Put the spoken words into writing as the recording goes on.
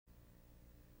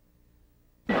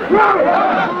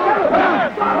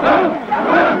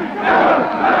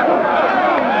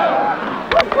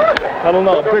I don't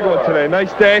know, big one today.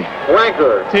 Nice day.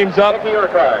 Ranker. Team's up. Checking your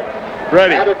card.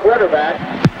 Ready. At a quarterback.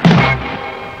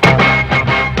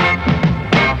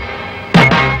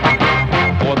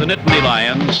 For the Nittany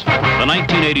Lions, the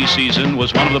 1980 season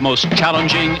was one of the most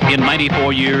challenging in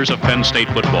 94 years of Penn State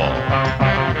football.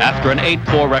 After an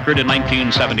 8-4 record in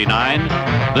 1979,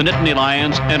 the Nittany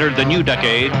Lions entered the new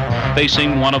decade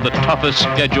facing one of the toughest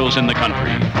schedules in the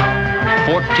country.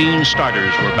 14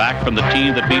 starters were back from the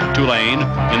team that beat Tulane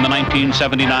in the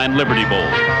 1979 Liberty Bowl.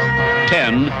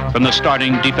 10 from the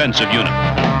starting defensive unit.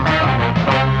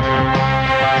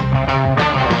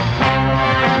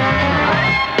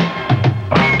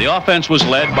 The offense was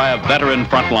led by a veteran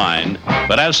front line,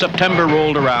 but as September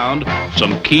rolled around,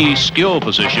 some key skill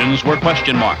positions were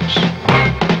question marks.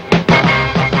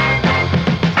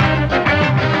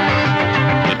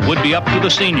 It would be up to the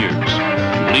seniors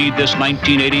to lead this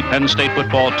 1980 Penn State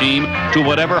football team to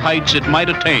whatever heights it might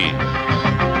attain.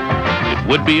 It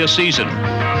would be a season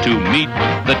to meet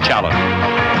the challenge.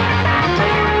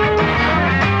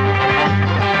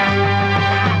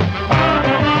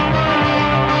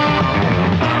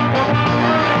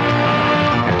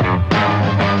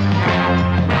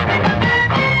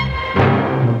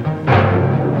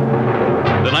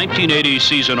 The 1980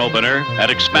 season opener at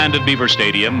expanded Beaver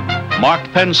Stadium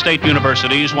marked Penn State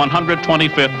University's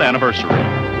 125th anniversary.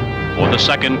 For the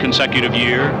second consecutive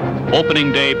year,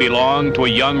 opening day belonged to a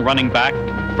young running back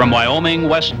from Wyoming,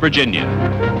 West Virginia.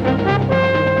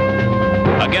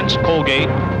 Against Colgate,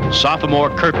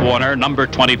 sophomore Kurt Warner, number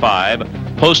 25,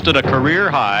 posted a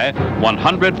career-high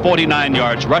 149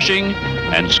 yards rushing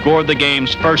and scored the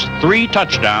game's first 3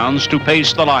 touchdowns to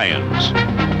pace the Lions.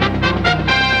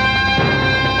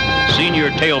 Senior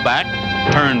tailback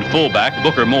turned fullback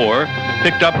Booker Moore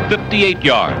picked up 58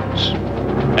 yards.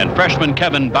 And freshman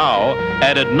Kevin Bow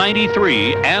added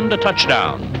 93 and a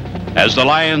touchdown as the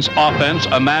Lions offense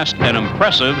amassed an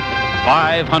impressive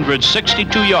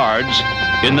 562 yards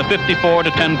in the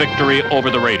 54-10 victory over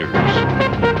the Raiders.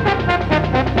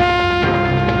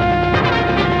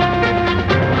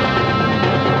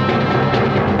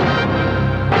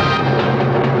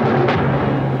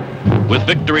 With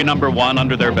victory number 1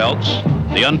 under their belts,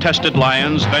 the untested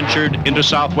Lions ventured into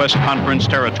Southwest Conference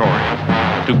territory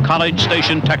to College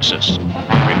Station, Texas,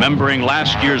 remembering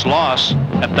last year's loss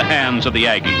at the hands of the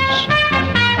Aggies.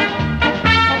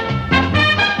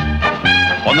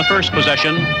 On the first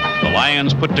possession, the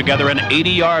Lions put together an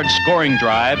 80-yard scoring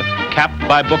drive capped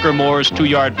by Booker Moore's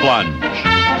 2-yard plunge.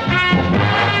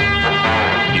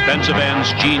 Defensive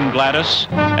ends Gene Gladys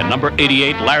and number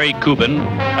 88 Larry Cuban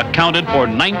accounted for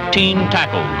 19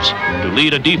 tackles to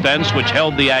lead a defense which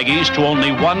held the Aggies to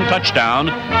only 1 touchdown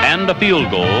and a field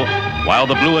goal, while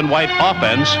the blue and white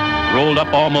offense rolled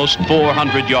up almost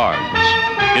 400 yards.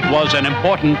 It was an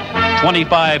important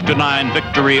 25-9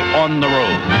 victory on the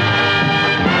road.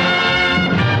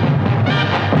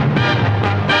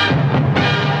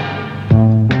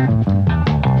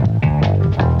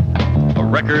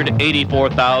 Record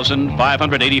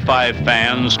 84,585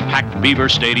 fans packed Beaver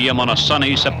Stadium on a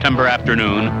sunny September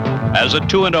afternoon as a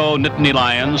 2-0 Nittany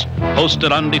Lions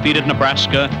hosted undefeated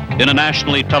Nebraska in a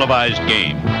nationally televised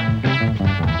game.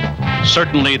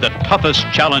 Certainly the toughest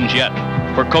challenge yet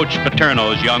for Coach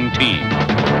Paterno's young team.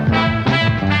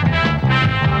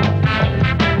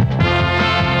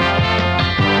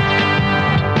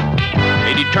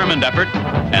 A determined effort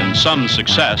and some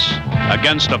success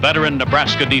against a veteran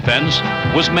Nebraska defense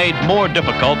was made more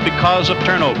difficult because of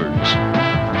turnovers.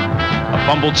 A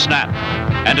fumbled snap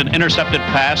and an intercepted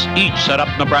pass each set up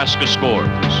Nebraska scores.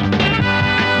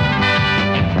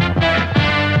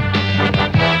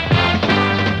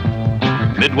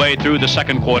 Midway through the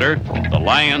second quarter, the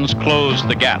Lions closed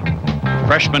the gap.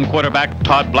 Freshman quarterback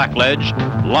Todd Blackledge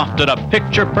lofted a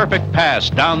picture-perfect pass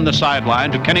down the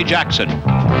sideline to Kenny Jackson.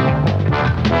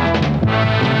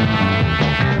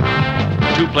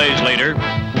 2 plays later,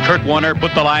 Kurt Warner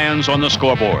put the Lions on the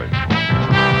scoreboard.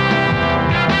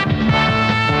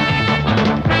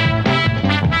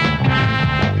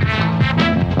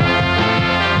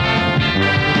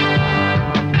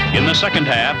 In the second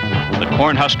half, the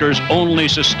Cornhuskers' only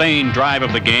sustained drive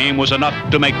of the game was enough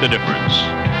to make the difference.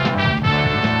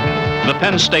 The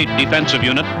Penn State defensive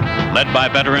unit, led by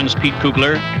veterans Pete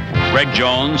Kugler, Greg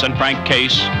Jones, and Frank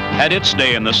Case, had its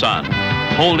day in the sun,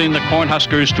 holding the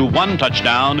Cornhuskers to 1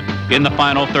 touchdown in the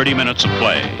final 30 minutes of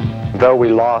play. Though we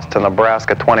lost to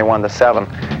Nebraska 21-7,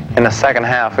 in the second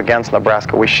half against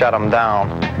Nebraska, we shut them down.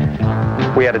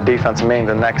 we had a defensive meeting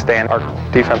the next day, and our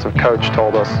defensive coach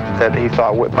told us that he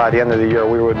thought by the end of the year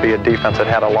we would be a defense that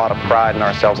had a lot of pride in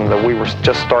ourselves and that we were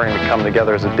just starting to come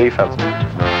together as a defense.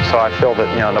 So I feel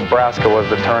that, you know, Nebraska was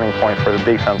the turning point for the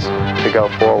defense to go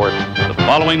forward. The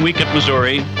following week at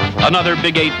Missouri, another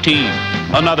Big 8 team,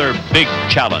 another big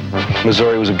challenge.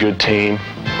 Missouri was a good team,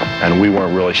 and we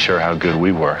weren't really sure how good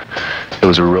we were. It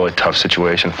was a really tough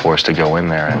situation for us to go in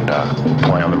there and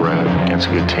play on the road against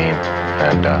a good team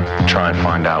and try and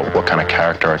find out what kind of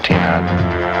character our team had.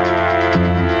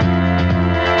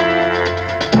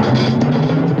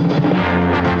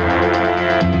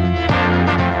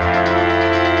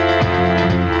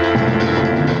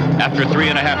 After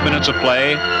 3.5 minutes of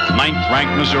play,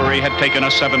 9th-ranked Missouri had taken a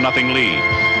 7-0 lead.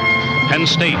 Penn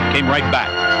State came right back.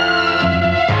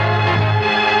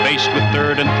 Faced with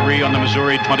 3rd and 3 on the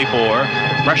Missouri 24,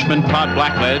 freshman Todd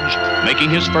Blackledge, making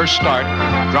his first start,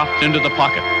 dropped into the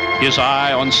pocket, his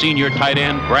eye on senior tight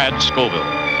end Brad Scoville.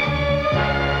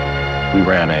 We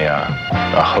ran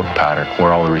a hook pattern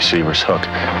where all the receivers hooked,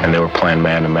 and they were playing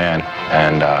man-to-man,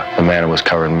 and the man who was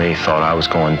covering me thought I was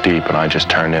going deep, and I just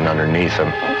turned in underneath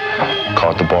him,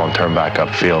 caught the ball and turned back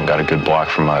upfield, and got a good block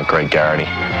from Greg Garrity,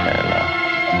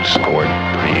 and scored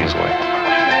pretty easily.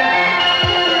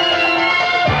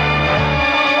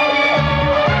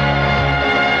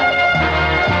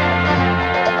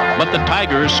 But the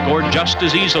Tigers scored just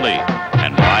as easily,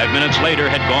 and 5 minutes later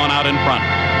had gone out in front.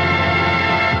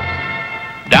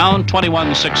 Down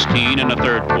 21-16 in the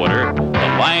third quarter,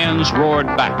 the Lions roared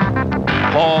back.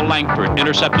 Paul Langford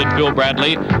intercepted Phil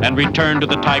Bradley and returned to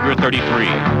the Tiger 33.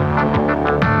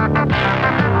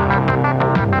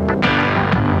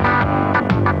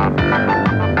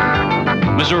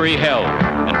 Missouri held,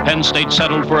 and Penn State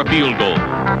settled for a field goal.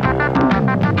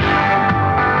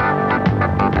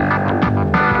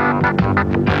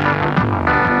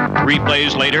 Three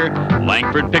plays later,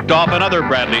 Langford picked off another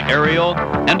Bradley aerial,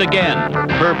 and again,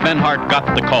 Herb Benhart got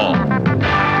the call.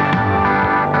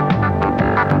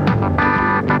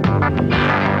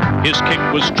 His kick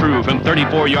was true from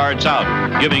 34 yards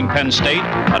out, giving Penn State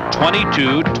a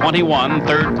 22-21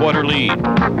 third quarter lead.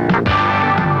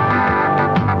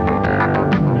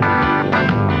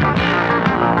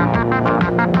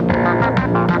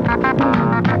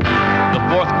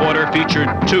 Quarter featured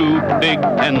two big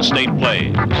Penn State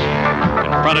plays.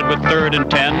 Confronted with 3rd and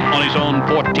 10 on his own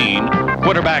 14,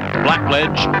 quarterback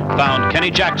Blackledge found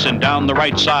Kenny Jackson down the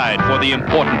right side for the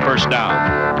important first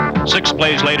down. 6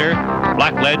 plays later,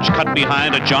 Blackledge cut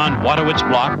behind a John Wadowitz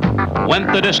block,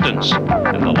 went the distance,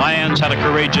 and the Lions had a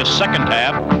courageous second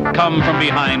half come from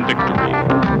behind victory.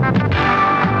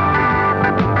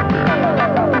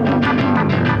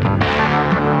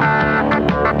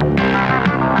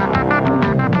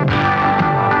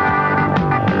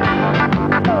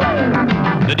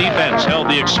 The defense held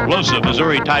the explosive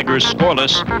Missouri Tigers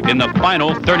scoreless in the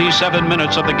final 37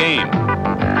 minutes of the game.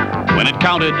 When it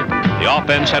counted, the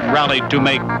offense had rallied to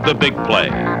make the big play.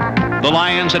 The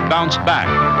Lions had bounced back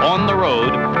on the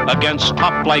road against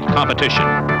top-flight competition.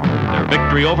 Their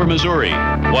victory over Missouri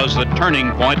was the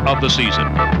turning point of the season.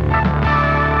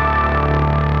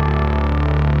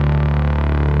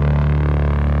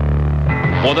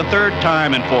 For the third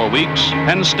time in 4 weeks,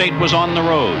 Penn State was on the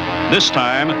road, this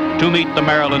time to meet the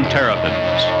Maryland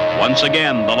Terrapins. Once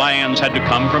again, the Lions had to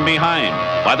come from behind.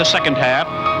 By the second half,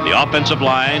 the offensive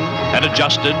line had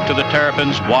adjusted to the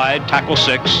Terrapins' wide tackle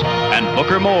 6, and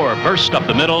Booker Moore burst up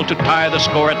the middle to tie the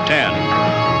score at 10.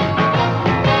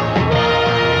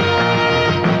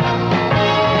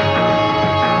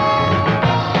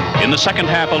 In the second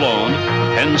half alone,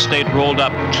 Penn State rolled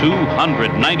up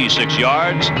 296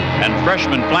 yards, and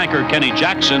freshman flanker Kenny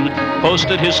Jackson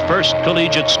posted his first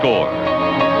collegiate score.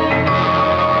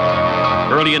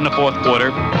 Early in the fourth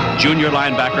quarter, junior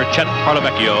linebacker Chet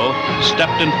Parlavecchio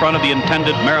stepped in front of the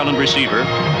intended Maryland receiver,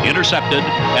 intercepted,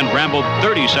 and rambled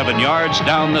 37 yards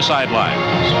down the sidelines.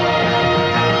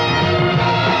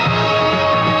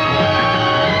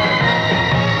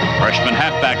 Freshman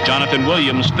halfback Jonathan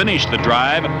Williams finished the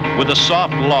drive with a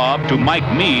soft lob to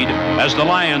Mike Meade as the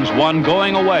Lions won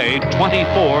going away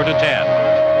 24-10.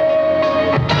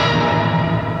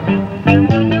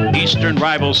 Eastern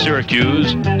rival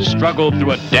Syracuse struggled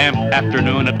through a damp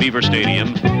afternoon at Beaver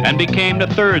Stadium and became the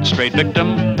third straight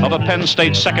victim of a Penn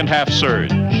State second half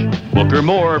surge. Booker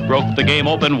Moore broke the game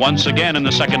open once again in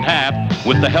the second half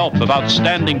with the help of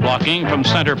outstanding blocking from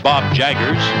center Bob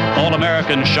Jaggers,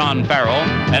 All-American Sean Farrell,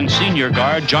 and senior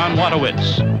guard John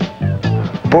Wadowitz.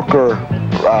 Booker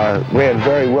ran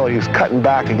very well. He was cutting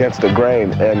back against the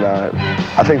grain, and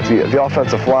I think the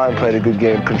offensive line played a good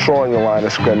game, controlling the line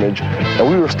of scrimmage, and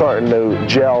we were starting to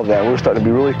gel then. We were starting to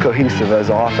be really cohesive as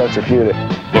an offensive unit.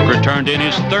 Booker turned in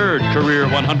his third career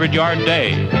 100-yard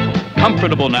day.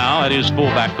 Comfortable now at his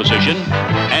fullback position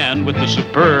and with the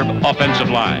superb offensive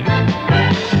line.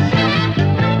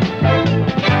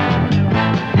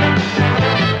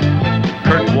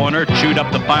 Kurt Warner chewed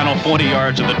up the final 40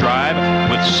 yards of the drive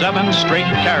with 7 straight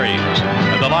carries,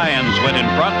 and the Lions went in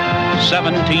front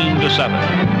 17-7.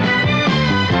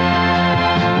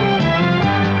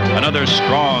 Another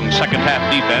strong second-half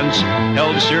defense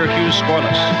held Syracuse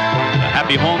scoreless. The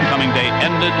happy homecoming day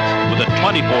ended with a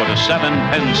 24-7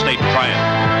 Penn State triumph.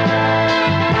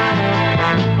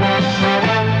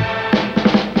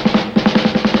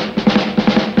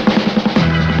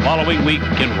 Following week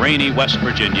in rainy West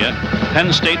Virginia,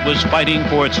 Penn State was fighting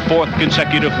for its 4th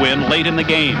consecutive win late in the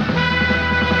game.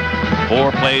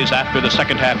 4 plays after the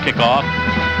second-half kickoff,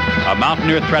 a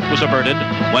Mountaineer threat was averted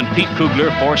when Pete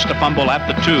Kugler forced a fumble at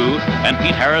the 2, and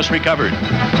Pete Harris recovered.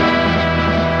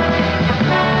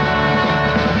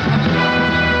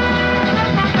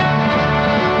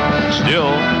 Still,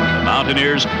 the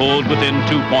Mountaineers pulled within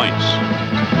 2 points.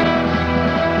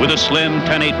 With a slim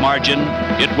 10-8 margin,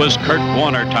 it was Kurt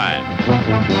Warner time.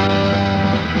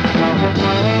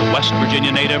 The West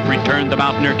Virginia native returned the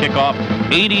Mountaineer kickoff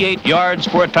 88 yards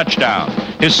for a touchdown,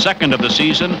 his 2nd of the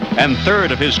season and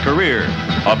 3rd of his career,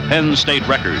 a Penn State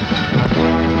record.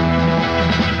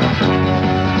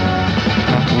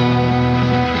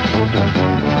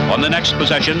 On the next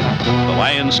possession, the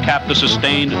Lions capped a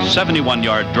sustained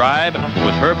 71-yard drive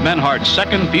with Herb Menhardt's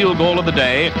 2nd field goal of the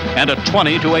day and a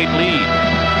 20-8 lead.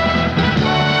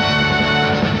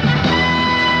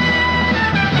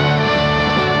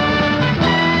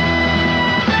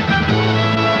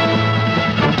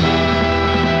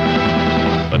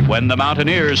 But when the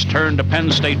Mountaineers turned a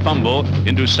Penn State fumble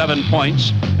into 7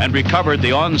 points and recovered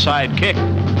the onside kick,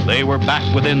 they were back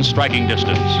within striking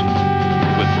distance.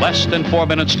 With less than 4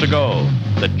 minutes to go,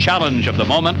 the challenge of the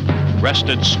moment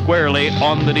rested squarely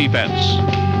on the defense.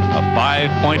 A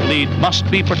 5-point lead must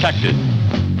be protected.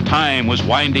 Time was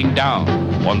winding down.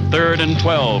 On 3rd and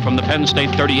 12 from the Penn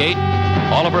State 38,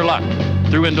 Oliver Luck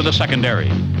threw into the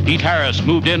secondary. Pete Harris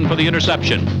moved in for the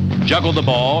interception, juggled the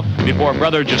ball before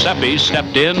brother Giuseppe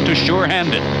stepped in to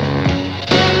sure-hand it.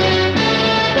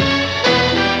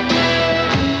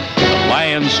 The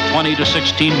Lions'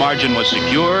 20-16 margin was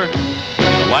secure.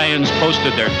 The Lions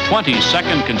posted their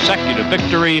 22nd consecutive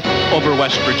victory over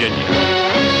West Virginia.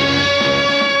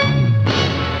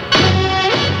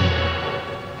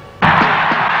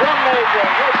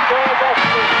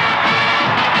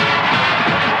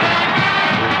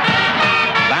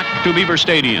 Back to Beaver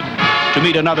Stadium to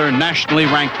meet another nationally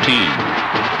ranked team.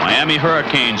 Miami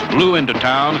Hurricanes blew into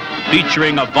town,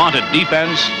 featuring a vaunted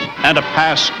defense and a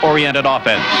pass-oriented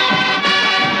offense.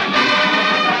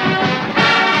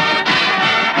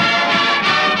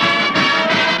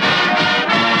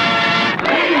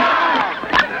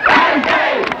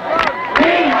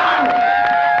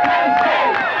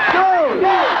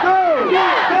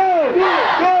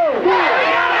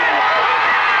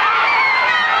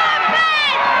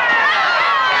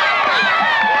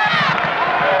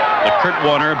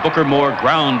 Warner Booker Moore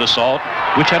ground assault,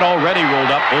 which had already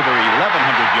rolled up over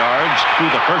 1,100 yards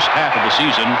through the first half of the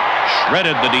season,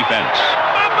 shredded the defense.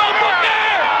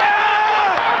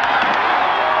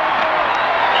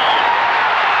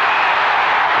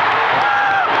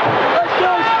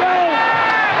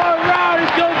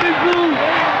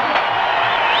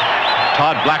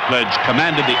 Todd Blackledge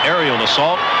commanded the aerial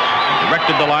assault and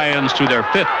directed the Lions to their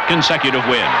 5th consecutive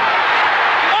win.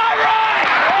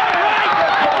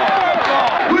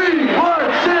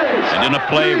 In a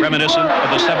play reminiscent of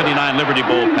the '79 Liberty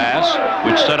Bowl pass,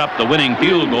 which set up the winning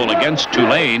field goal against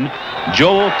Tulane,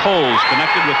 Joel Coles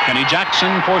connected with Kenny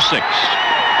Jackson for 6.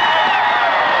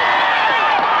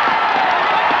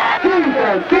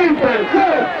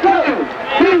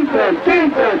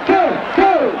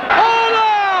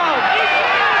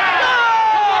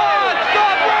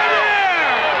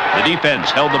 The defense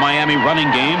held the Miami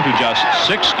running game to just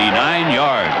 69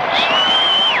 yards.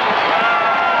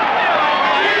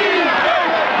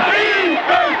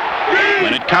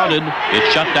 When it counted,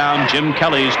 it shut down Jim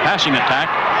Kelly's passing attack,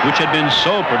 which had been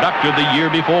so productive the year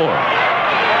before.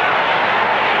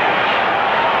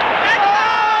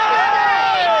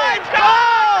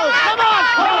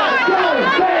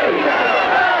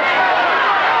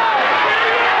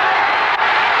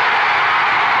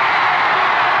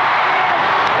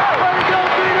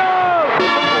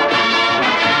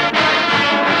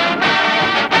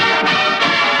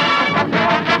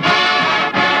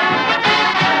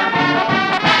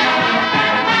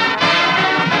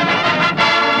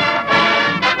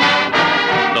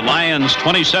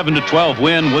 Lions' 27-12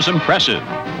 win was impressive,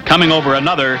 coming over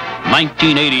another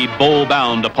 1980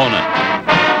 bowl-bound opponent.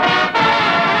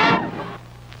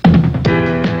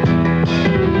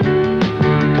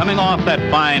 Coming off that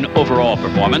fine overall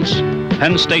performance,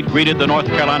 Penn State greeted the North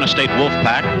Carolina State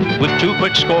Wolfpack with 2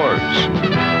 quick scores.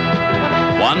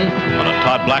 One on a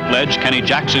Todd Blackledge-Kenny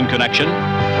Jackson connection.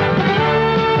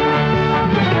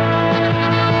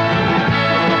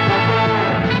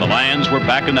 The Lions were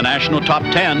back in the national top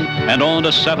 10 and owned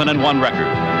a 7-1 record.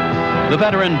 The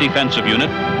veteran defensive unit,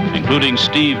 including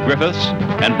Steve Griffiths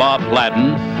and Bob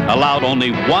Gladden, allowed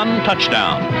only 1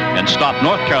 touchdown and stopped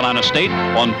North Carolina State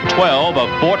on 12 of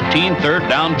 14 third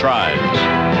down tries.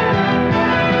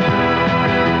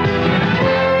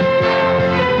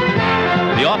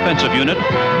 The offensive unit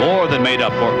more than made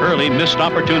up for early missed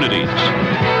opportunities.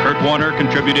 Kurt Warner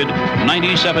contributed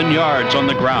 97 yards on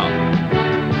the ground.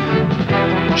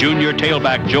 Junior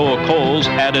tailback Joel Coles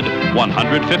added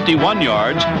 151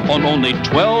 yards on only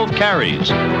 12 carries,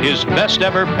 his best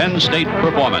ever Penn State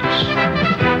performance.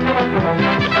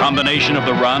 The combination of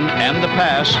the run and the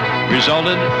pass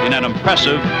resulted in an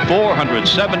impressive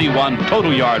 471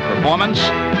 total yard performance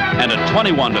and a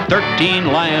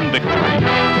 21-13 Lion victory.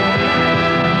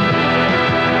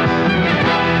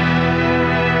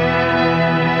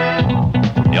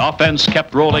 The offense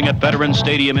kept rolling at Veterans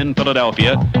Stadium in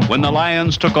Philadelphia when the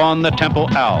Lions took on the Temple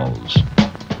Owls.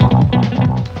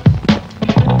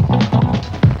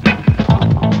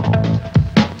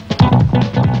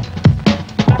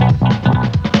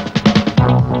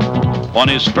 On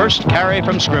his first carry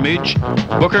from scrimmage,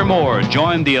 Booker Moore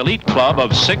joined the elite club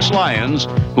of 6 Lions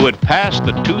who had passed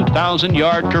the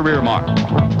 2,000-yard career mark.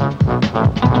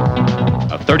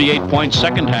 A 38-point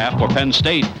second half for Penn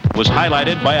State was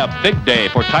highlighted by a big day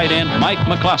for tight end Mike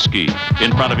McCloskey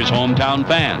in front of his hometown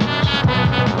fans.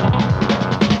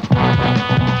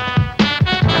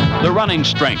 The running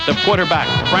strength of quarterback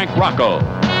Frank Rocco.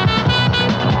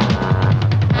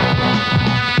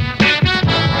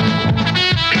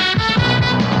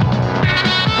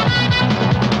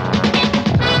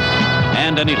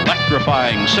 And an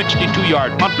electrifying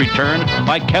 62-yard punt return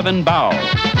by Kevin Bow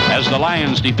as the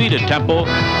Lions defeated Temple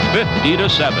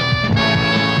 50-7.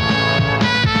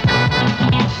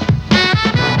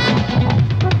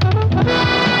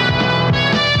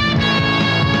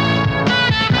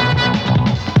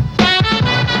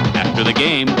 After the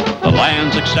game, the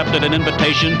Lions accepted an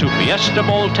invitation to Fiesta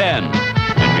Bowl 10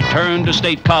 and returned to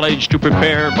State College to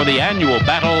prepare for the annual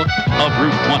battle of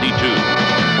Route 22.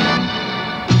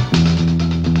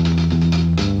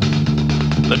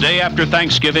 The day after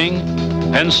Thanksgiving,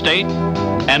 Penn State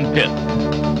and Pitt,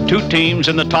 2 teams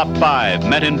in the top 5,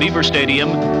 met in Beaver Stadium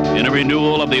in a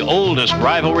renewal of the oldest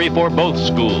rivalry for both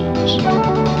schools.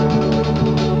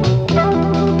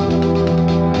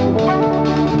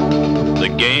 The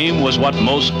game was what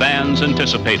most fans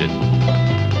anticipated.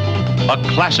 A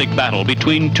classic battle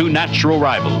between 2 natural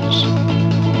rivals.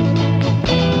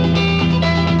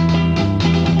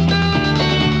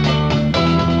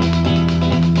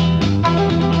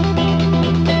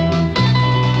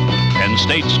 Penn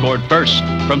State scored first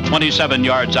from 27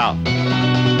 yards out.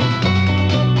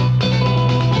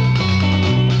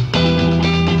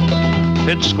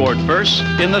 Pitt scored first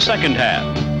in the second half.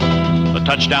 The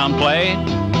touchdown play,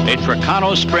 a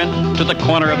Tricano sprint to the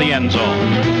corner of the end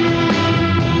zone.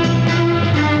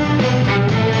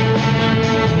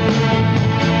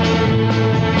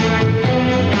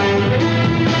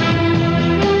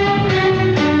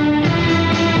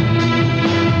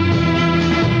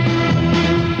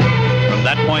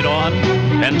 Point on,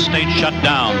 Penn State shut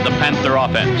down the Panther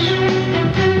offense.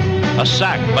 A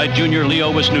sack by junior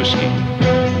Leo Wisniewski.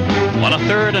 On a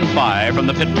 3rd and 5 from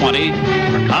the Pitt 20,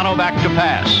 Tricano back to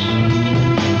pass.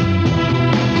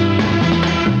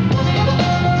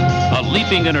 A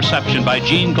leaping interception by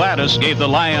Gene Gladys gave the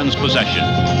Lions possession.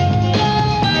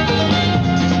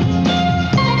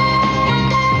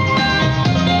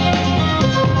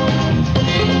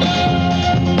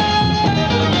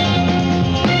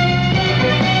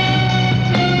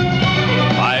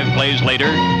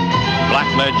 Later,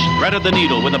 Blackledge threaded the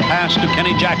needle with a pass to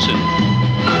Kenny Jackson.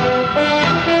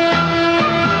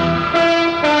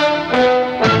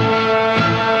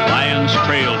 Lions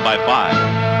trailed by 5.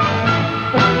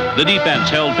 The defense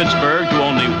held Pittsburgh to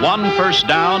only 1 first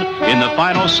down in the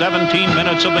final 17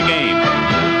 minutes of the game.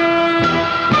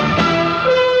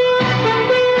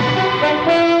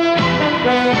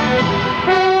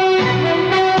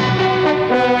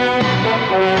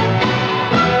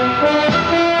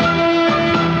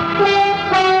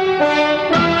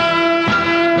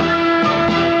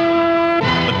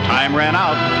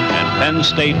 Penn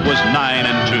State was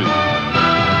 9-2.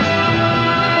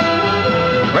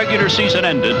 regular season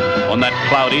ended on that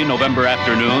cloudy November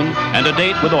afternoon, and a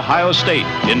date with Ohio State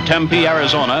in Tempe,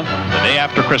 Arizona, the day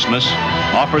after Christmas,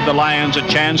 offered the Lions a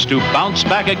chance to bounce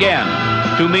back again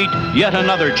to meet yet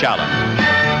another challenge.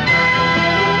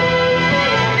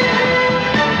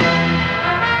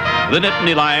 The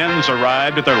Nittany Lions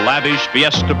arrived at their lavish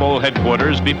Fiesta Bowl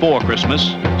headquarters before Christmas,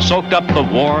 soaked up the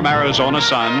warm Arizona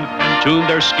sun, and tuned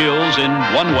their skills in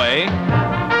one way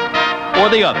or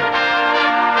the other.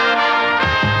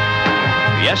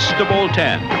 Fiesta Bowl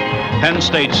 10, Penn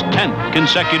State's 10th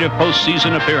consecutive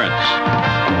postseason appearance.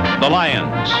 The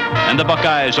Lions and the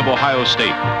Buckeyes of Ohio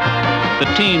State.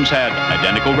 The teams had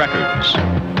identical records.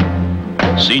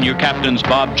 Senior captains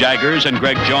Bob Jaggers and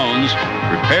Greg Jones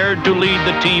prepared to lead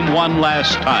the team one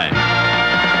last time.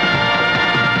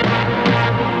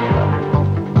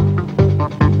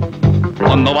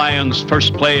 On the Lions'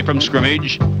 first play from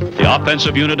scrimmage, the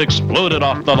offensive unit exploded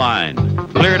off the line,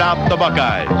 cleared out the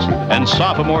Buckeyes, and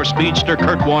sophomore speedster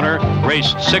Kurt Warner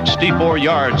raced 64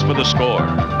 yards for the score.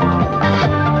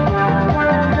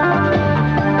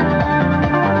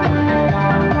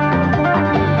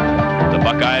 The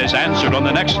Buckeyes answered on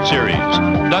the next series.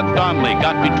 Doug Donnelly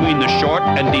got between the short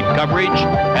and deep coverage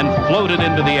and floated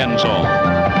into the end zone.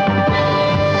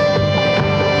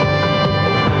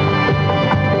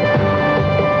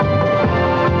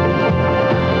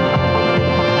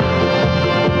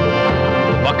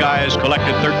 Buckeyes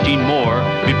collected 13 more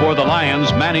before the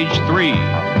Lions managed 3,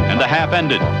 and the half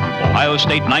ended. Ohio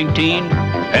State 19,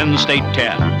 Penn State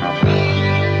 10.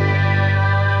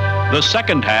 The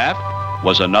second half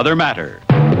was another matter.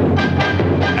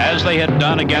 As they had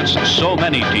done against so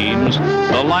many teams,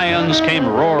 the Lions came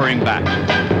roaring back.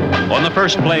 On the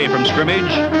first play from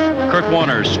scrimmage, Kurt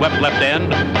Warner swept left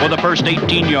end for the first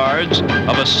 18 yards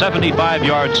of a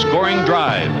 75-yard scoring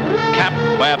drive,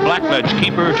 capped by a blackledge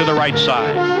keeper to the right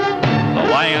side. The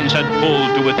Lions had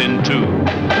pulled to within 2.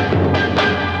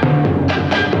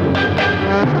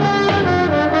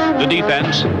 The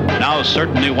defense, now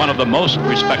certainly one of the most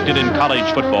respected in college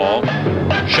football,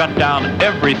 shut down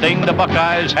everything the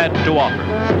Buckeyes had to offer.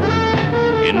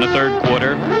 In the third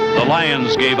quarter, the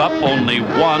Lions gave up only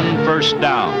 1 first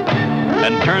down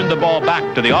and turned the ball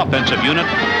back to the offensive unit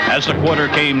as the quarter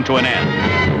came to an end.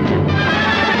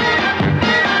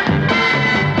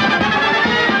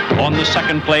 On the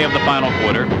second play of the final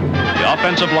quarter, the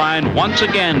offensive line once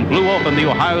again blew open the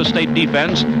Ohio State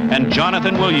defense, and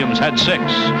Jonathan Williams had 6.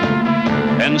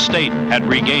 Penn State had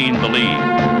regained the lead.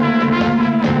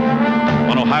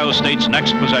 On Ohio State's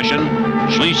next possession,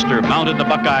 Schleister mounted the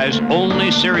Buckeyes'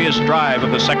 only serious drive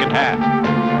of the second half.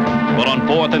 But on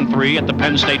 4th and 3 at the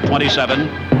Penn State 27,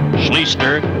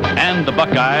 Schleister and the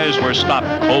Buckeyes were stopped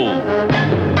cold.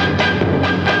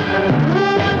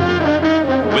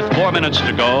 With 4 minutes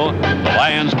to go, the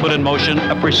Lions put in motion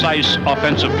a precise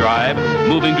offensive drive,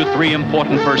 moving to 3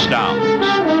 important first downs.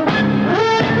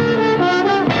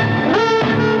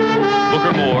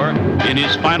 Booker Moore, in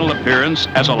his final appearance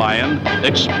as a Lion,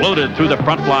 exploded through the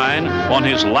front line on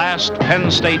his last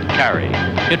Penn State carry.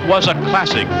 It was a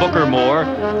classic Booker Moore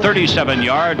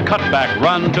 37-yard cutback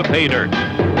run to pay dirt.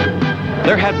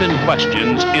 There had been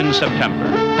questions in September.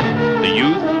 The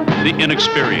youth, the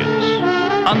inexperience,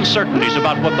 uncertainties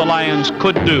about what the Lions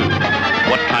could do,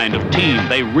 what kind of team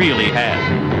they really had.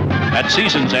 At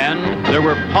season's end, there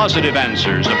were positive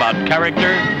answers about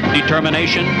character,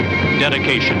 determination,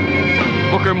 dedication.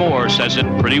 Booker Moore says it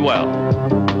pretty well.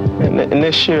 And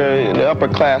this year, in the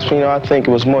upperclassmen, I think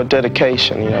it was more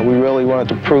dedication. We really wanted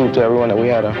to prove to everyone that we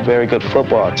had a very good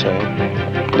football team.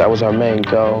 That was our main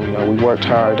goal. We worked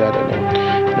hard at it,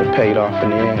 and it paid off in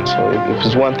the end. So if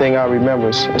there's one thing I remember,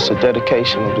 it's the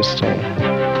dedication of this team.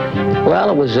 Well,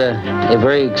 it was a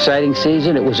very exciting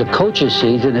season. It was a coach's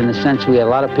season in the sense we had a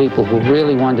lot of people who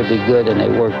really wanted to be good, and they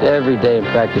worked every day in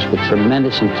practice with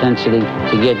tremendous intensity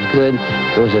to get good.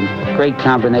 It was a great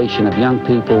combination of young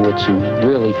people with some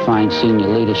really fine senior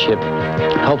leadership.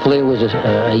 Hopefully it was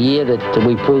a year that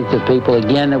we proved to people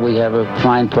again that we have a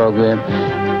fine program,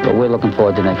 but we're looking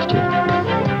forward to next year.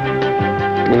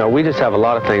 We just have a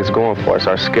lot of things going for us.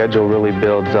 Our schedule really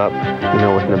builds up,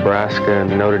 with Nebraska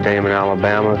and Notre Dame and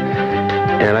Alabama.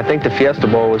 And I think the Fiesta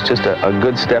Bowl was just a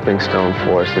good stepping stone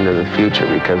for us into the future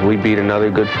because we beat another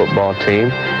good football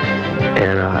team.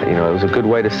 And, it was a good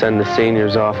way to send the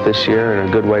seniors off this year and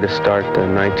a good way to start the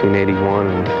 1981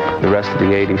 and the rest of the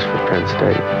 80s for Penn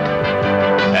State.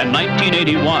 And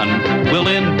 1981 will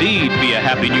indeed be a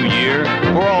happy new year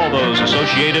for all those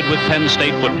associated with Penn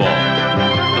State football.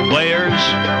 The players,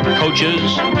 coaches,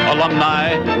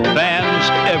 alumni, fans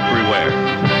everywhere.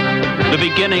 the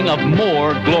beginning of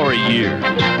more glory years,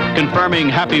 confirming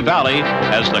Happy Valley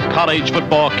as the college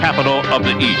football capital of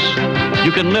the East.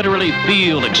 You can literally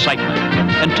feel excitement,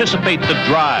 anticipate the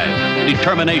drive,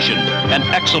 determination, and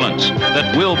excellence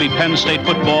that will be Penn State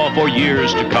football for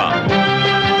years to come.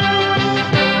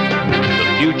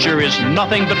 The future is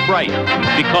nothing but bright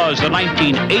because the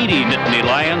 1980 Nittany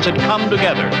Lions had come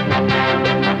together.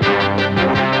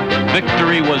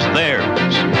 Victory was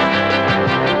theirs.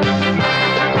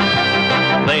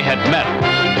 They had met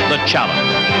the challenge.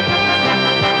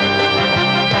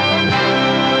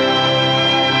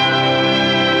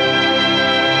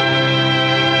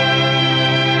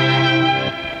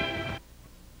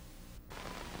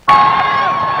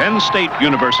 Penn State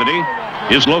University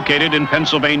is located in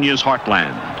Pennsylvania's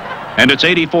heartland, and its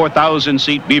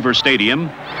 84,000-seat Beaver Stadium,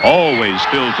 always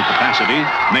filled to capacity,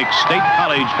 makes State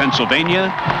College,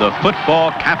 Pennsylvania, the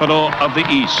football capital of the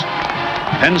East.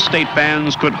 Penn State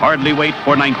fans could hardly wait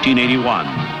for 1981.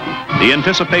 The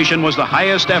anticipation was the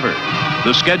highest ever.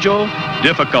 The schedule,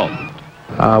 difficult.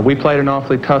 We played an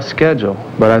awfully tough schedule,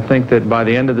 but I think that by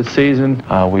the end of the season,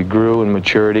 we grew in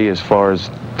maturity as far as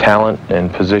talent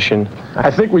and position.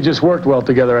 I think we just worked well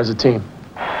together as a team.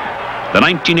 The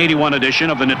 1981 edition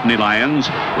of the Nittany Lions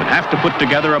would have to put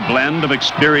together a blend of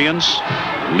experience,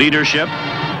 leadership,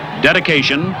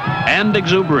 dedication, and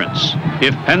exuberance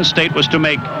if Penn State was to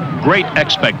make great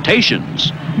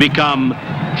expectations become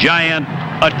giant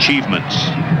achievements.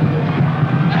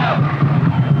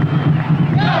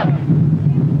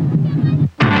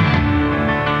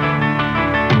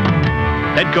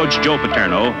 Head coach Joe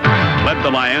Paterno led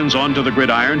the Lions onto the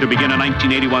gridiron to begin a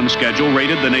 1981 schedule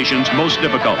rated the nation's most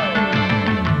difficult.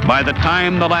 By the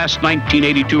time the last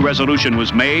 1982 resolution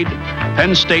was made,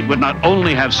 Penn State would not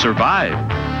only have survived,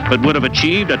 but would have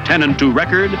achieved a 10-2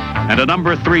 record and a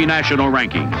number 3 national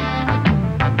ranking.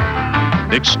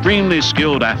 Extremely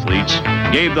skilled athletes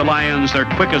gave the Lions their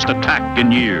quickest attack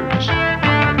in years.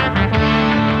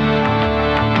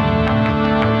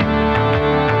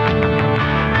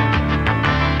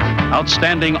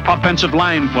 Outstanding offensive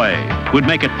line play would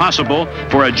make it possible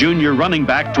for a junior running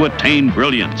back to attain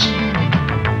brilliance.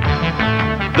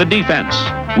 The defense,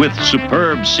 with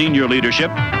superb senior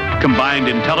leadership, combined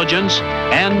intelligence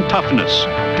and toughness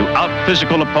to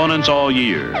out-physical opponents all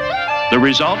year. The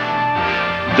result?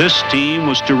 This team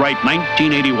was to write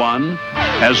 1981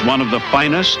 as one of the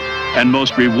finest and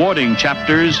most rewarding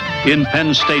chapters in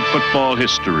Penn State football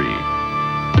history.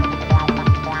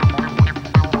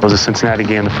 It was a Cincinnati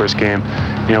game, the first game.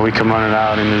 You know, we come running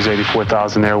out and there's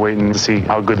 84,000 there waiting to see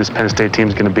how good this Penn State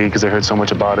team's going to be because they heard so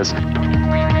much about us.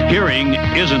 Hearing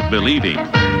isn't believing.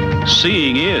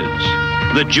 Seeing is.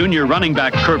 The junior running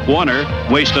back Kurt Warner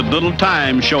wasted little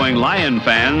time showing Lion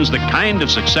fans the kind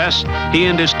of success he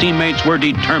and his teammates were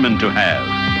determined to have.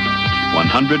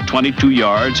 122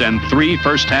 yards and 3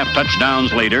 first-half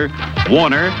touchdowns later,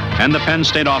 Warner and the Penn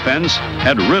State offense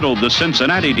had riddled the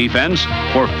Cincinnati defense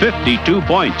for 52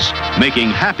 points,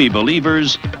 making happy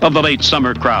believers of the late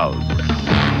summer crowd.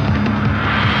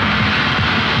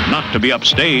 Not to be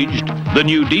upstaged, the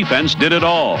new defense did it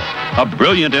all. A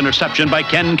brilliant interception by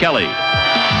Ken Kelly.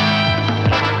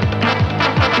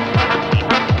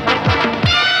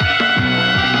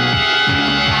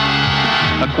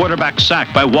 A quarterback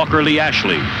sack by Walker Lee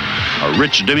Ashley. A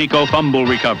Rich D'Amico fumble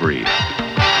recovery.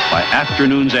 By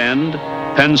afternoon's end,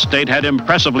 Penn State had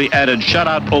impressively added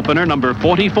shutout opener number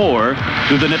 44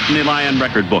 to the Nittany Lion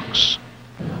record books.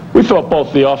 We thought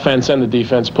both the offense and the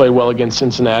defense played well against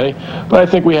Cincinnati, but I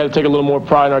think we had to take a little more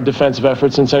pride in our defensive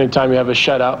efforts, since anytime you have a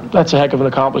shutout, that's a heck of an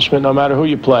accomplishment no matter who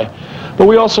you play. But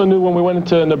we also knew when we went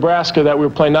into Nebraska that we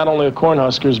were playing not only the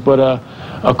Cornhuskers, but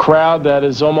a crowd that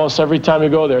is almost every time you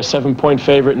go there a 7-point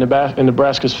favorite in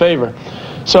Nebraska's favor.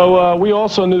 So we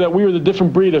also knew that we were the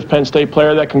different breed of Penn State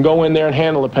player that can go in there and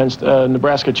handle a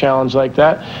Nebraska challenge like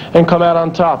that and come out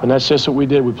on top, and that's just what we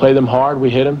did. We played them hard, we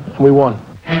hit them, and we won.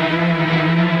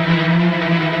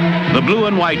 The blue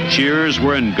and white cheers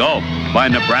were engulfed by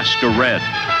Nebraska red,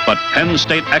 but Penn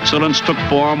State excellence took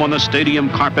form on the stadium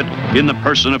carpet in the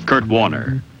person of Kurt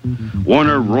Warner.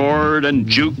 Warner roared and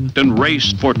juked and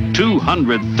raced for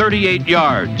 238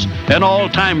 yards, an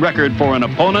all-time record for an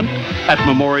opponent at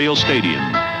Memorial Stadium.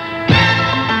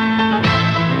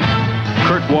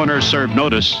 Kurt Warner served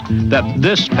notice that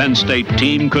this Penn State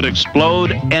team could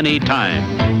explode any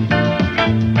time.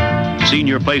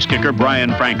 Senior place kicker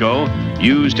Brian Franco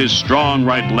used his strong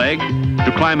right leg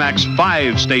to climax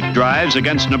 5 state drives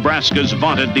against Nebraska's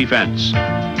vaunted defense.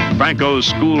 Franco's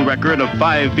school record of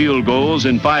 5 field goals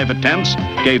in 5 attempts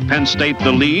gave Penn State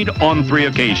the lead on 3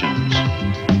 occasions.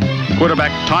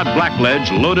 Quarterback Todd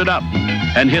Blackledge loaded up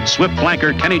and hit swift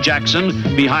flanker Kenny Jackson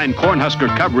behind Cornhusker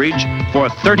coverage for a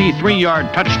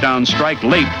 33-yard touchdown strike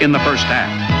late in the first half.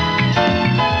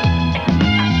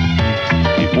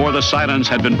 Before the silence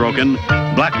had been broken,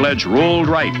 Blackledge rolled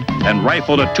right and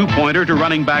rifled a two-pointer to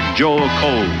running back Joel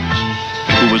Coles,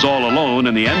 who was all alone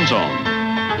in the end zone.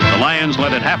 The Lions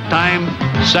led at halftime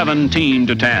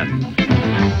 17-10.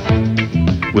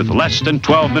 With less than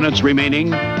 12 minutes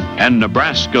remaining and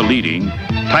Nebraska leading,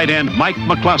 tight end Mike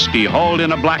McCluskey hauled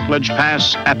in a Blackledge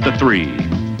pass at the 3.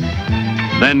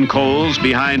 Then Coles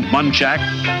behind Munchak,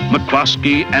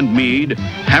 McCluskey, and Meade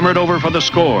hammered over for the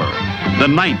score, the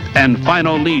 9th and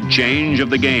final lead change of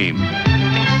the game.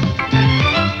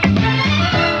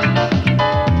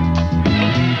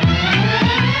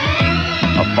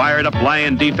 A fired-up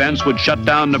Lion defense would shut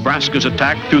down Nebraska's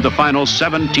attack through the final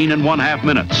 17.5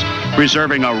 minutes,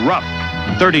 preserving a rough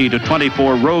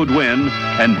 30-24 road win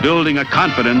and building a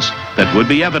confidence that would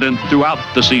be evident throughout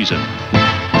the season.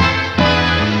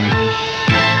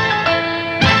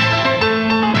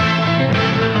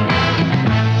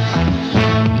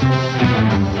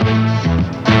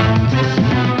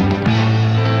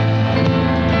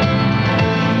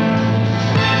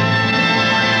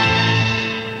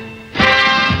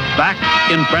 Back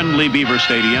in friendly Beaver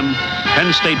Stadium,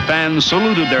 Penn State fans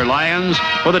saluted their Lions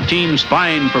for the team's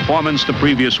fine performance the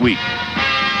previous week.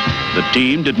 The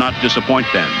team did not disappoint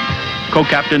them.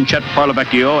 Co-captain Chet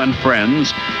Parlavecchio and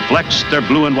friends flexed their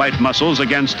blue and white muscles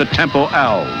against the Temple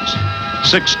Owls.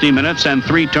 60 minutes and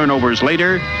 3 turnovers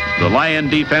later, the Lion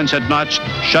defense had notched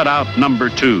shutout number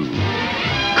 2.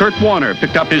 Kurt Warner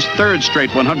picked up his 3rd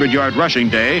straight 100-yard rushing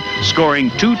day, scoring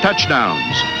 2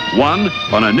 touchdowns, one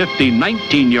on a nifty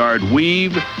 19-yard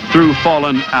weave through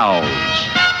fallen Owls.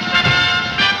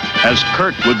 As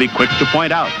Kurt would be quick to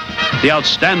point out, the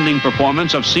outstanding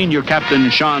performance of senior captain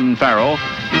Sean Farrell,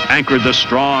 who anchored the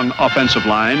strong offensive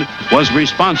line, was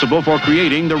responsible for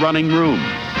creating the running room.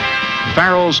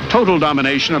 Farrell's total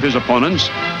domination of his opponents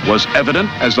was evident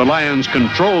as the Lions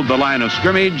controlled the line of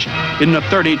scrimmage in the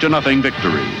 30-0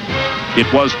 victory.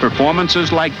 It was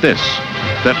performances like this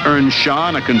that earned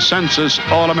Sean a consensus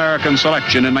All-American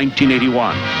selection in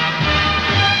 1981.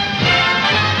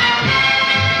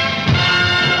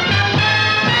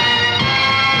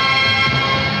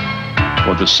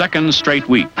 For the 2nd straight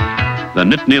week, the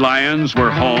Nittany Lions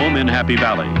were home in Happy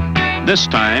Valley. This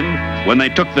time, when they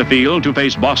took the field to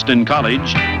face Boston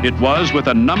College, it was with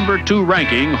a number 2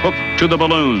 ranking hooked to the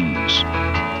balloons.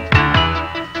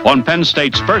 On Penn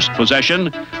State's first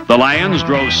possession, the Lions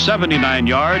drove 79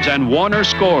 yards and Warner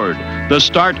scored, the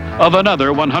start of another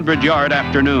 100-yard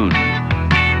afternoon.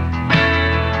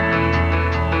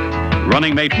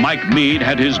 Running mate Mike Meade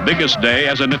had his biggest day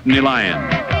as a Nittany Lion.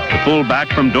 The fullback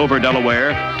from Dover,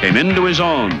 Delaware, came into his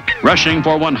own, rushing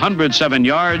for 107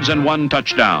 yards and 1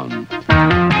 touchdown.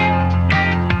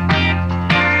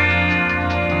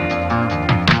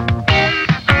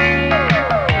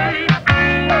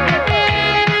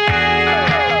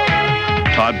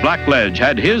 Todd Blackledge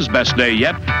had his best day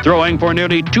yet, throwing for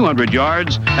nearly 200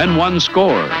 yards and 1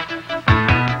 score.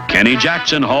 Kenny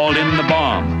Jackson hauled in the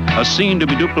bomb, a scene to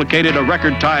be duplicated a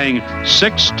record-tying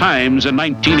 6 times in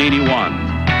 1981.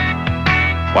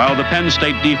 While the Penn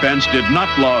State defense did not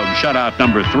log shutout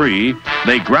number 3,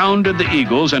 they grounded the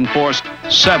Eagles and forced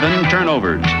 7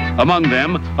 turnovers, among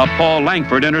them a Paul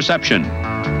Langford interception.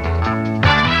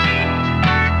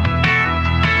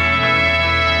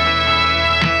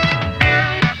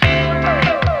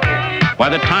 By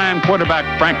the time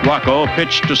quarterback Frank Rocco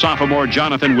pitched to sophomore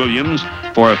Jonathan Williams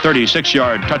for a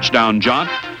 36-yard touchdown jaunt,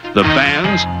 the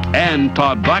fans and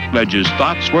Todd Blackledge's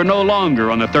thoughts were no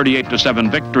longer on the 38-7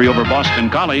 victory over Boston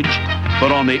College, but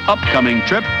on the upcoming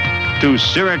trip to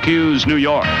Syracuse, New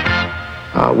York.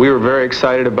 We were very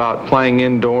excited about playing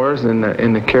indoors in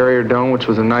the Carrier Dome, which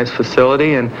was a nice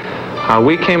facility, and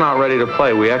we came out ready to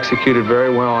play. We executed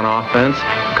very well on offense.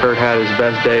 Kurt had his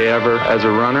best day ever as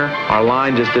a runner. Our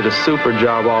line just did a super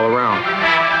job all around.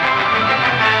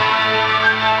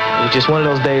 It was just one of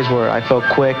those days where I felt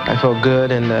quick, I felt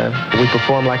good, and we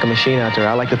performed like a machine out there.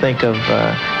 I like to think of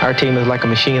our team as like a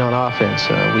machine on offense.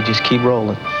 We just keep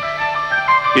rolling.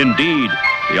 Indeed,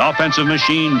 the offensive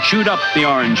machine chewed up the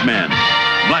Orange men.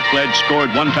 Blackledge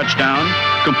scored 1 touchdown,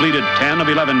 completed 10 of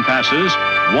 11 passes,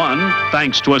 1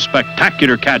 thanks to a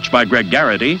spectacular catch by Greg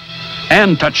Garrity,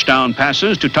 and touchdown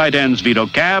passes to tight ends Vito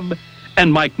Cabb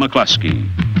and Mike McCluskey.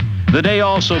 The day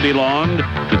also belonged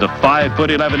to the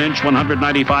 5'11",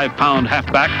 195-pound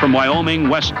halfback from Wyoming,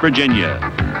 West Virginia,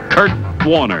 Kurt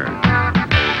Warner.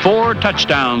 4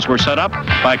 touchdowns were set up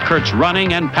by Kurt's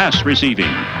running and pass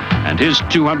receiving. and his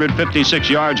 256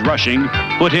 yards rushing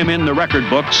put him in the record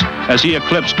books as he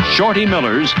eclipsed Shorty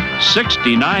Miller's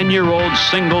 69-year-old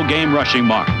single-game rushing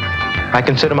mark. I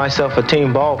consider myself a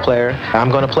team ball player. I'm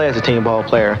going to play as a team ball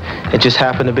player. It just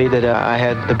happened to be that I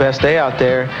had the best day out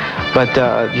there, but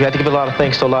you have to give a lot of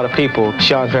thanks to a lot of people.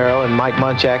 Sean Farrell and Mike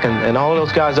Munchak and all of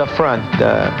those guys up front.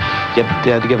 You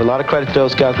have to give a lot of credit to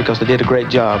those guys because they did a great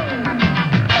job.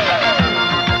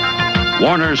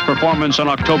 Warner's performance on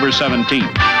October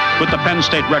 17th put the Penn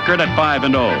State record at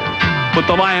 5-0, put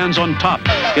the Lions on top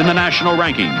in the national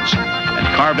rankings, and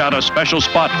carved out a special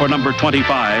spot for number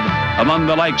 25 among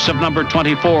the likes of number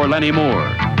 24, Lenny Moore,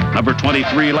 number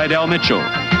 23, Lydell Mitchell,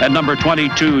 and number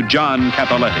 22, John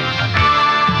Cappelletti.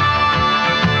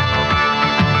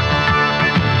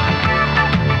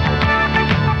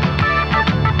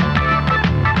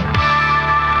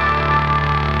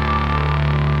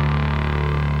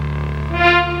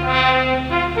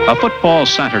 A football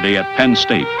Saturday at Penn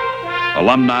State.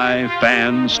 Alumni,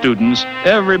 fans, students,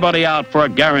 everybody out for a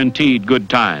guaranteed good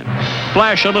time.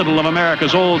 Flash a little of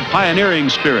America's old pioneering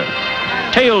spirit.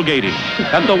 Tailgating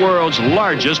at the world's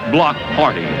largest block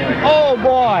party. Oh,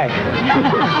 boy.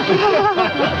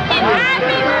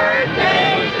 Happy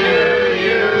birthday to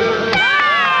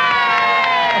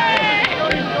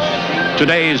you.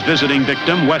 Today's visiting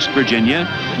victim, West Virginia,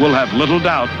 will have little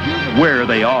doubt where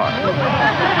they are.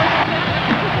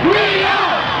 We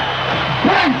are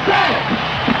Penn State!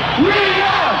 We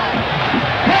are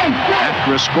Penn State!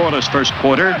 After a scoreless first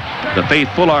quarter, the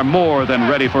faithful are more than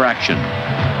ready for action.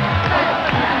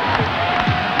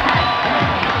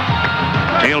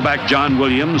 Tailback John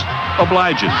Williams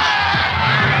obliges.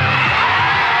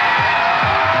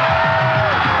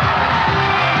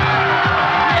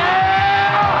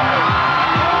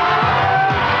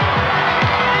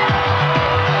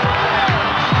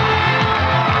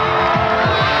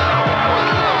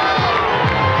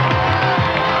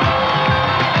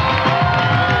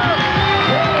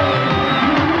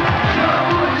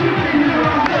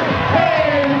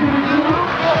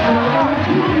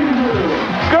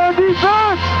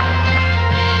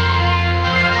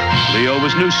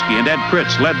 Wisniewski and Ed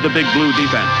Pritz led the Big Blue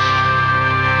defense.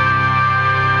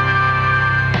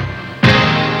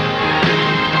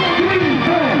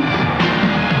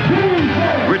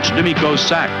 Rich D'Amico's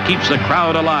sack keeps the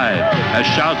crowd alive as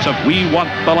shouts of "We want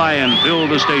the Lion" fill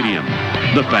the stadium.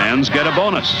 The fans get a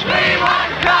bonus. We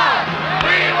want God!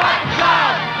 We want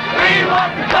God! We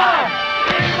want God!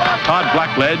 Todd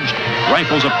Blackledge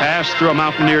rifles a pass through a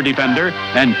Mountaineer defender,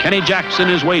 and Kenny Jackson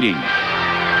is waiting.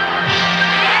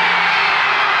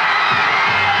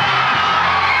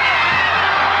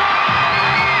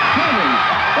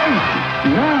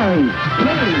 9,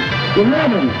 10,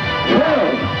 11,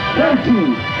 12,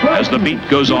 13. As the beat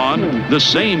goes on, the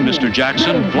same Mr.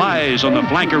 Jackson flies on the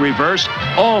flanker reverse,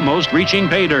 almost reaching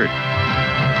pay dirt.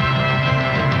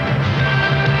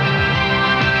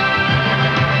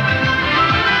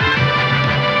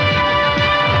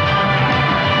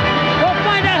 We'll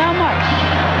find out how much.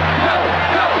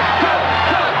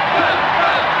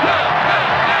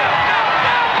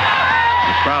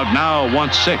 The crowd now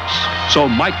wants 6, so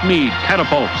Mike Meade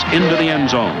catapults into the end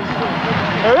zone.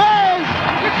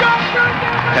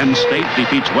 Penn State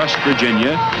defeats West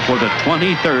Virginia for the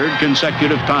 23rd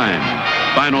consecutive time.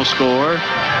 Final score,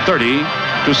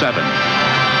 30-7.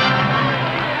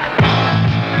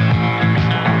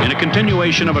 In a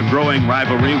continuation of a growing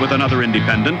rivalry with another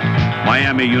independent,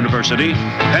 Miami University,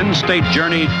 Penn State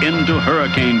journeyed into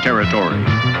hurricane territory.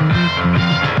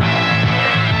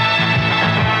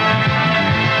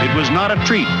 It was not a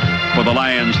treat for the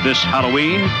Lions this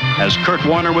Halloween, as Kurt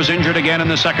Warner was injured again in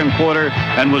the second quarter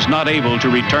and was not able to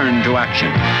return to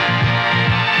action.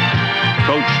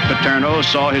 Coach Paterno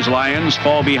saw his Lions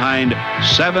fall behind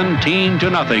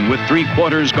 17-0 with 3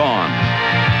 quarters gone.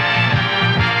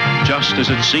 Just as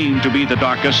it seemed to be the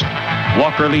darkest,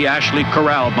 Walker Lee Ashley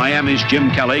corralled Miami's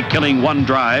Jim Kelly, killing one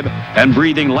drive and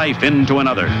breathing life into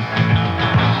another.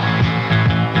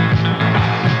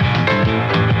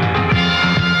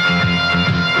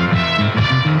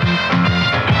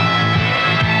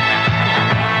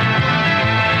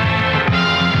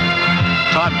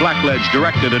 Todd Blackledge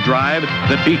directed a drive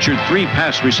that featured 3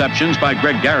 pass receptions by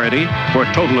Greg Garrity for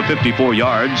a total of 54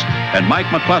 yards, and Mike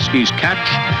McCluskey's catch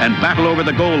and battle over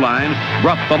the goal line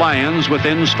brought the Lions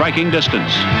within striking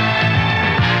distance.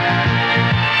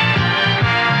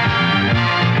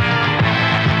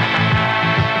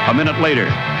 A minute later,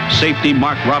 safety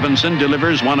Mark Robinson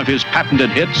delivers one of his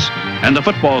patented hits, and the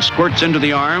football squirts into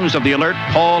the arms of the alert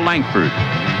Paul Langford.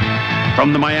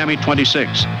 From the Miami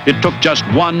 26, it took just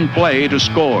 1 play to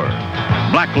score.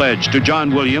 Blackledge to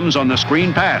John Williams on the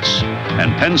screen pass,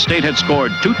 and Penn State had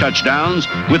scored 2 touchdowns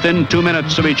within 2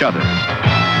 minutes of each other.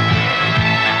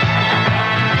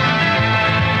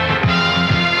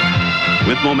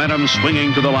 With momentum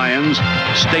swinging to the Lions,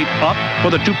 State up for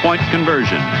the 2-point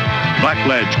conversion.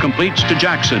 Blackledge completes to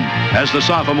Jackson as the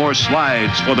sophomore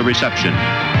slides for the reception.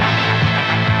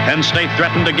 Penn State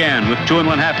threatened again with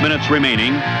 2.5 minutes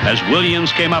remaining as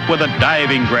Williams came up with a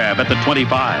diving grab at the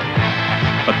 25.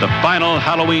 But the final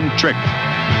Halloween trick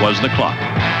was the clock.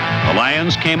 The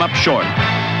Lions came up short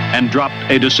and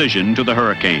dropped a decision to the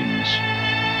Hurricanes.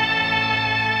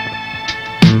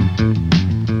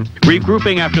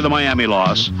 Regrouping after the Miami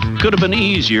loss could have been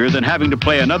easier than having to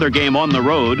play another game on the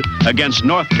road against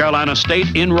North Carolina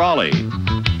State in Raleigh.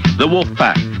 The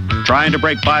Wolfpack, trying to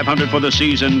break 500 for the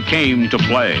season, came to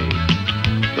play.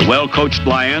 The well-coached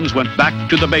Lions went back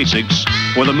to the basics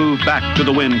for the move back to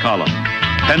the win column.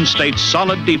 Penn State's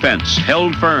solid defense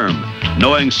held firm,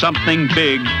 knowing something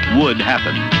big would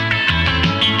happen.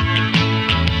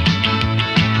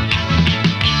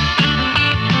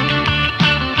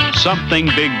 Something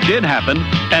big did happen,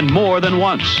 and more than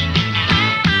once.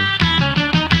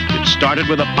 It started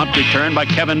with a punt return by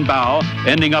Kevin Bow,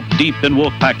 ending up deep in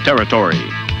Wolfpack territory.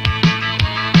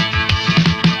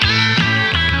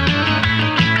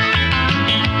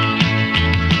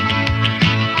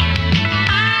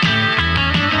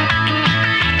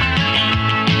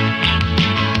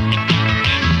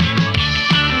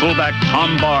 Fullback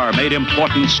Tom Barr made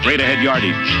important straight-ahead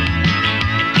yardage.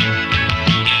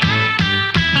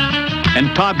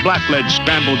 And Todd Blackledge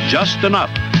scrambled just enough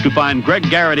to find Greg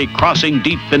Garrity crossing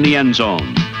deep in the end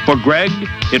zone. For Greg,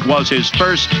 it was his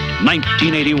first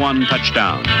 1981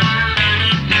 touchdown.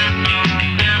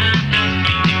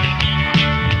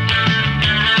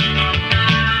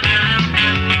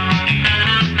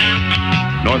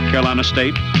 North Carolina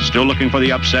State, still looking for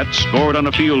the upset, scored on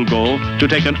a field goal to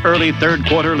take an early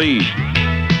third-quarter lead.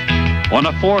 On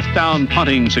a 4th down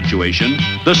punting situation,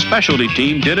 the specialty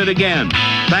team did it again,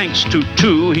 thanks to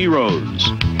 2 heroes.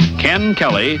 Ken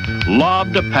Kelly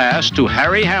lobbed a pass to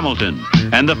Harry Hamilton,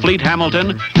 and the Fleet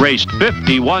Hamilton raced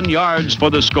 51 yards for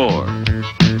the score.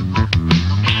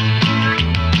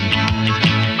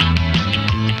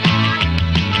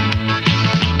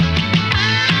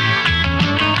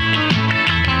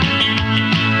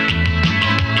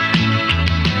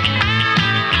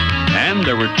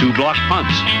 There were 2 block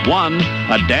punts. One,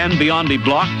 a Dan Biondi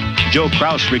block, Joe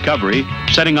Kraus recovery,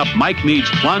 setting up Mike Mead's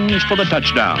plunge for the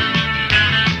touchdown.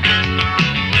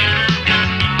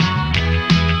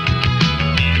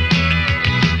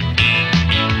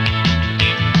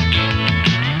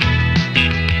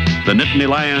 The Nittany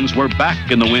Lions were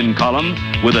back in the win column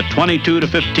with a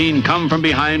 22-15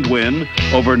 come-from-behind win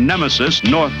over nemesis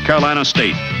North Carolina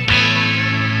State.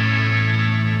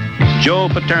 Joe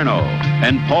Paterno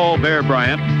and Paul Bear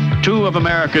Bryant, 2 of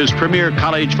America's premier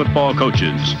college football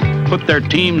coaches, put their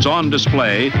teams on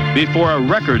display before a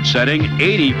record-setting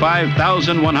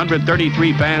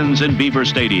 85,133 fans in Beaver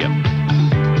Stadium.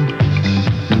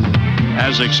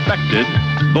 As expected,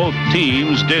 both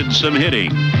teams did some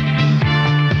hitting.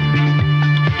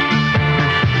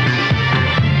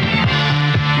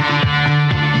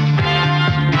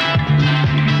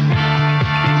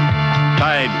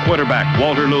 Quarterback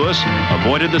Walter Lewis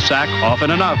avoided the sack often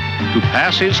enough to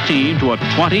pass his team to a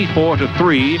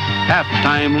 24-3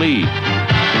 halftime lead.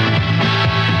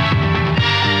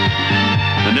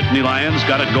 The Nittany Lions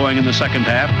got it going in the second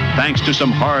half thanks to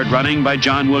some hard running by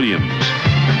John Williams.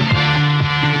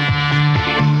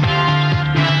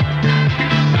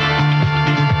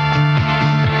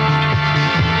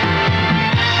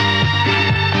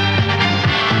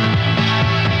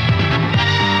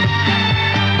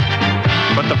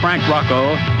 The Frank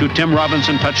Rocco to Tim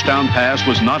Robinson touchdown pass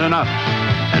was not enough,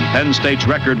 and Penn State's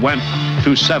record went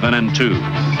to 7-2.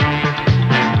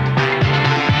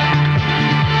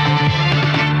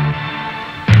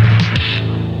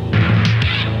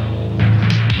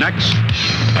 Next,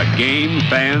 a game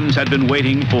fans had been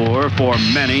waiting for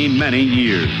many, many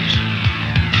years.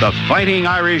 The Fighting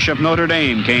Irish of Notre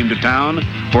Dame came to town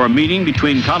for a meeting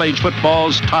between college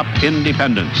football's top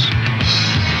independents.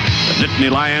 The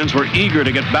Nittany Lions were eager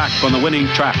to get back on the winning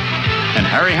track, and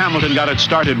Harry Hamilton got it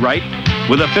started right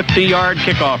with a 50-yard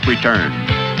kickoff return.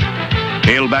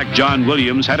 Tailback John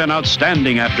Williams had an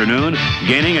outstanding afternoon,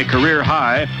 gaining a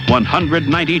career-high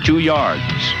 192 yards.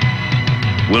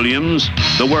 Williams,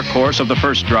 the workhorse of the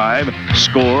first drive,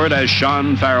 scored as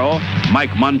Sean Farrell,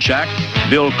 Mike Munchak,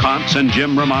 Bill Kontz, and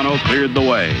Jim Romano cleared the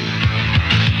way.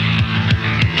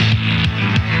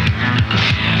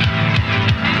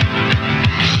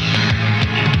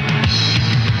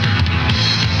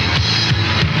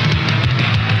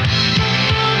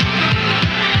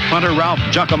 punter Ralph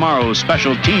Giacomaro's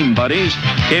special team buddies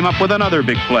came up with another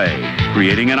big play,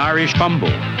 creating an Irish fumble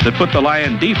that put the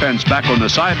Lion defense back on the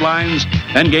sidelines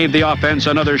and gave the offense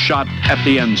another shot at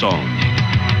the end zone.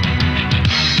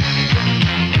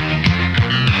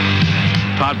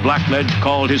 Todd Blackledge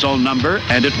called his own number,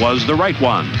 and it was the right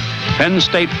one. Penn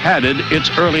State padded its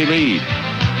early lead.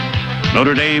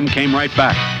 Notre Dame came right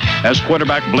back as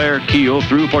quarterback Blair Keel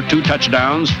threw for 2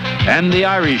 touchdowns, and the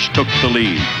Irish took the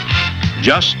lead.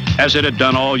 Just as it had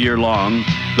done all year long,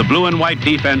 the blue and white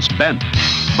defense bent,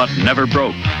 but never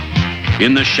broke.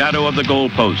 In the shadow of the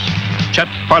goalpost, Chet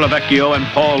Parlavecchio and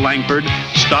Paul Langford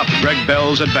stopped Greg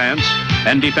Bell's advance,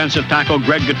 and defensive tackle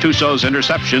Greg Gattuso's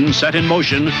interception set in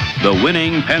motion the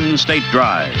winning Penn State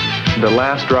drive. The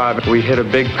last drive, we hit a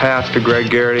big pass to Greg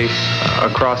Garrity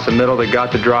across the middle that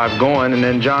got the drive going, and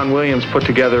then John Williams put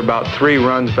together about 3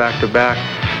 runs back-to-back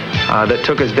that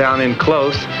took us down in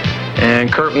close.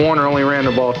 And Kurt Warner only ran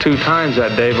the ball 2 times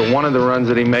that day, but one of the runs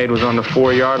that he made was on the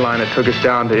 4-yard line. It took us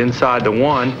down to inside the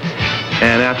 1.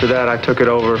 And after that, I took it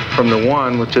over from the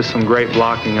 1 with just some great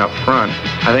blocking up front.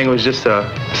 I think it was just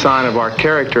a sign of our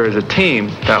character as a team,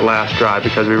 that last drive,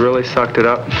 because we really sucked it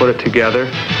up and put it together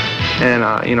and,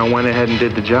 went ahead and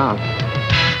did the job.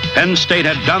 Penn State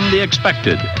had done the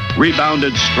expected,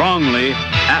 rebounded strongly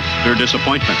after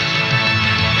disappointment.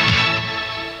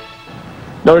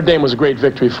 Notre Dame was a great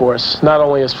victory for us, not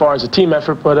only as far as a team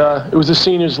effort, but it was the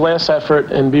seniors' last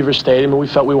effort in Beaver Stadium, and we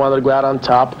felt we wanted to go out on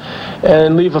top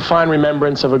and leave a fine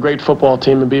remembrance of a great football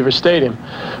team in Beaver Stadium.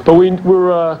 But we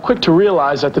were quick to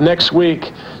realize that the next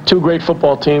week, 2 great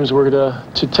football teams were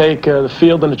to take the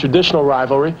field in a traditional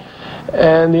rivalry,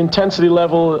 and the intensity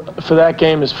level for that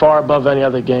game is far above any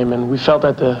other game, and we felt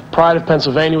that the pride of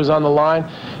Pennsylvania was on the line,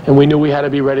 and we knew we had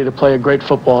to be ready to play a great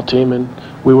football team, and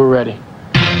we were ready.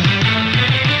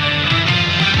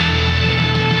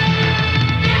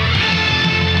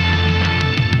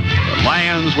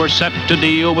 Were set to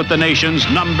deal with the nation's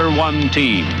 #1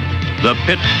 team, the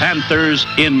Pitt Panthers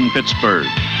in Pittsburgh.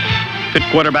 Pitt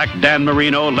quarterback Dan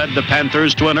Marino led the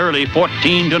Panthers to an early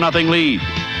 14-0 lead.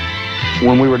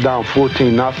 When we were down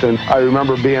 14-0, I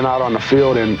remember being out on the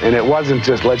field, and it wasn't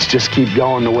just, let's just keep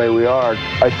going the way we are.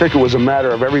 I think it was a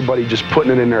matter of everybody just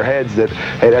putting it in their heads that,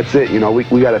 hey, that's it,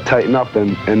 we got to tighten up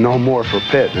and no more for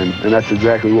Pitt, and that's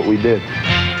exactly what we did.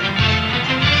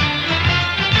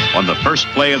 On the first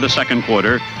play of the second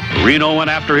quarter, Reno went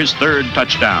after his 3rd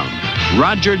touchdown.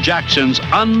 Roger Jackson's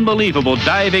unbelievable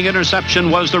diving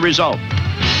interception was the result.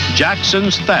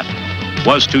 Jackson's theft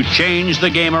was to change the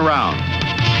game around.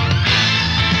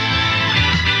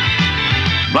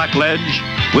 Blackledge,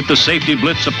 with the safety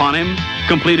blitz upon him,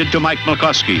 completed to Mike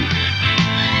McCluskey.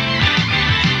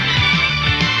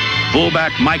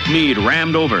 Fullback Mike Meade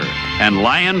rammed over, and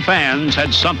Lion fans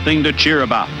had something to cheer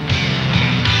about.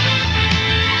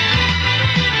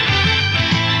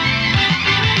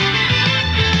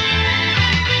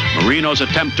 Marino's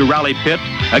attempt to rally Pitt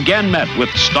again met with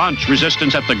staunch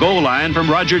resistance at the goal line from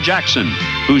Roger Jackson,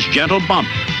 whose gentle bump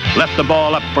left the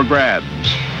ball up for grabs.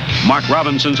 Mark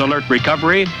Robinson's alert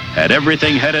recovery had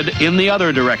everything headed in the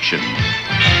other direction.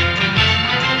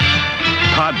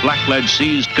 Todd Blackledge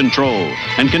seized control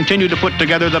and continued to put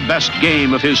together the best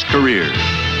game of his career.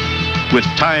 With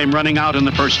time running out in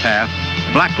the first half,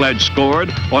 Blackledge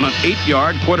scored on an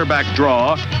 8-yard quarterback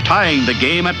draw, tying the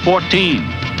game at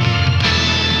 14.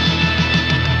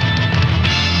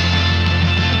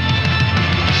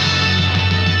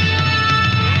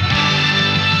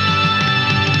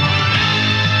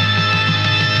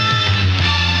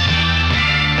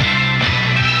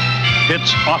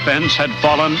 Pitt's offense had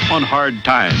fallen on hard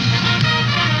times.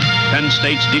 Penn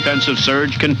State's defensive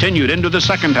surge continued into the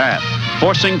second half,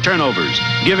 forcing turnovers,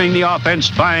 giving the offense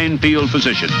fine field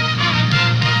position.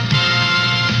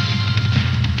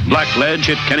 Blackledge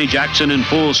hit Kenny Jackson in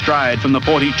full stride from the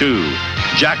 42.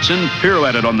 Jackson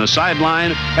pirouetted on the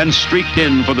sideline and streaked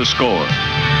in for the score.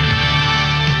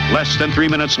 Less than 3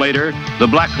 minutes later, the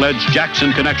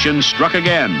Blackledge-Jackson connection struck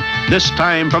again, this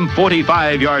time from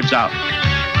 45 yards out.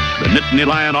 The Nittany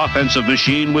Lion offensive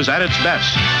machine was at its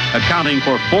best, accounting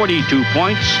for 42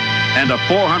 points and a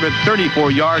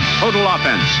 434-yard total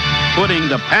offense, putting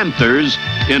the Panthers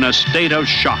in a state of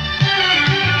shock.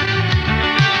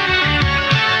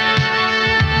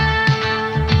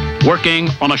 Working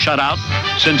on a shutout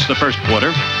since the first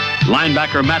quarter,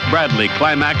 linebacker Matt Bradley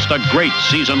climaxed a great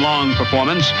season-long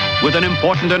performance with an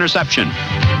important interception.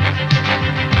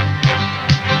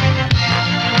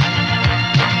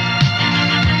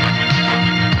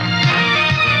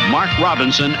 Mark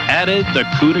Robinson added the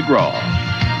coup de grace.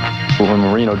 When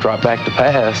Marino dropped back to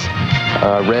pass,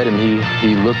 read him,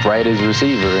 he looked right as a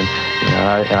receiver,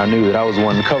 and I knew that I was the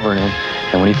one covering him.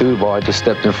 And when he threw the ball, I just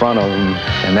stepped in front of him,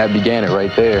 and that began it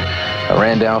right there. I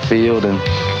ran downfield and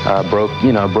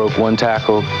broke one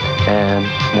tackle, and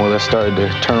more or less started to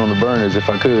turn on the burners if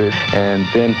I could. And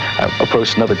then I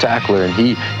approached another tackler, and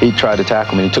he tried to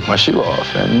tackle me. He took my shoe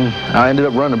off, and I ended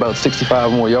up running about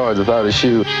 65 more yards without a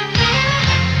shoe.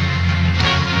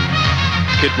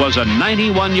 It was a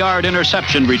 91-yard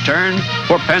interception return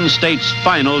for Penn State's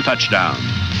final touchdown.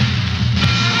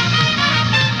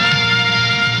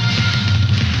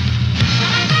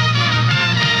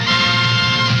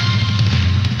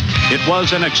 It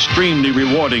was an extremely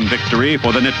rewarding victory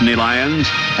for the Nittany Lions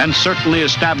and certainly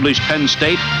established Penn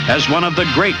State as one of the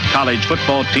great college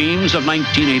football teams of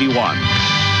 1981.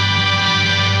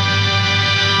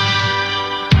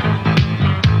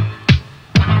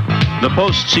 The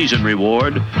postseason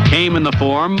reward came in the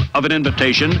form of an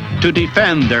invitation to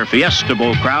defend their Fiesta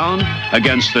Bowl crown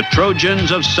against the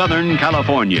Trojans of Southern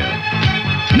California.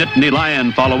 Nittany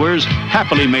Lion followers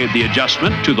happily made the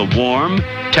adjustment to the warm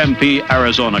Tempe,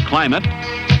 Arizona climate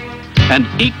and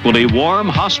equally warm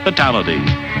hospitality.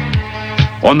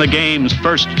 On the game's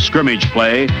first scrimmage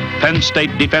play, Penn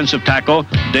State defensive tackle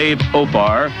Dave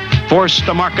Ofar forced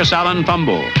a Marcus Allen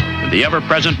fumble, and the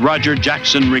ever-present Roger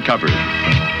Jackson recovered.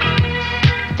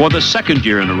 For the second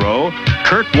year in a row,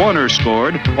 Kurt Warner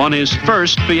scored on his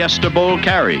first Fiesta Bowl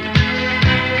carry.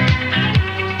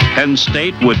 Penn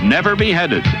State would never be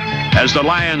headed as the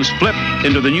Lions flipped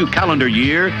into the new calendar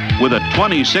year with a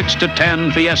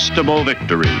 26-10 Fiesta Bowl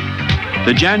victory.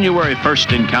 The January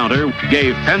 1st encounter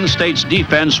gave Penn State's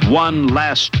defense one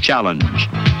last challenge: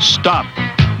 stop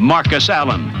Marcus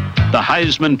Allen, the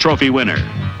Heisman Trophy winner.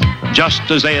 Just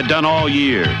as they had done all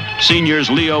year, seniors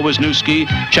Leo Wisniewski,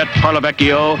 Chet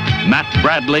Parlavecchio, Matt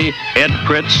Bradley, Ed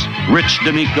Pritz, Rich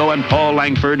D'Amico, and Paul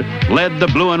Langford led the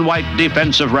blue and white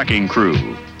defensive wrecking crew.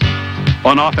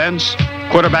 On offense,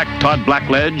 quarterback Todd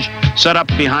Blackledge set up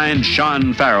behind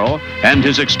Sean Farrell and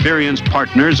his experienced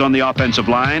partners on the offensive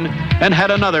line and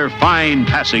had another fine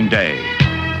passing day.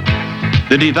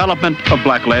 The development of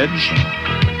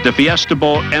Blackledge, the Fiesta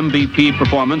Bowl MVP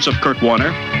performance of Kurt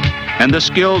Warner, and the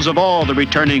skills of all the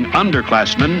returning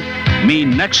underclassmen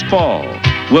mean next fall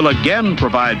will again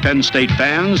provide Penn State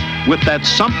fans with that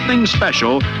something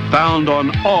special found on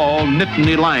all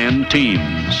Nittany Lion teams.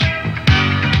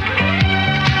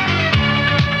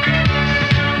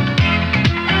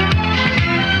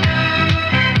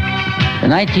 The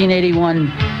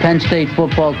 1981 Penn State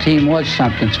football team was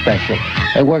something special.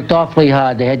 They worked awfully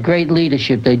hard. They had great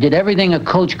leadership. They did everything a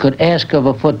coach could ask of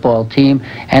a football team.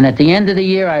 And at the end of the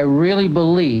year, I really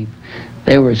believe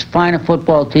they were as fine a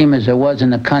football team as there was in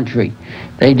the country.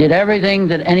 They did everything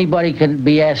that anybody could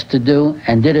be asked to do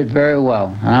and did it very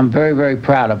well. And I'm very, very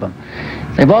proud of them.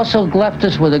 They've also left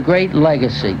us with a great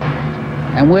legacy.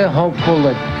 And we're hopeful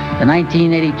that the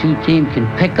 1982 team can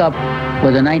pick up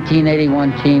where the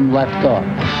 1981 team left off.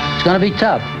 It's going to be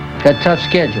tough. Got a tough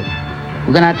schedule.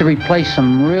 We're going to have to replace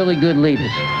some really good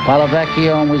leaders.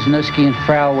 Parlavecchio and Wisniewski and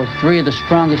Farrell were three of the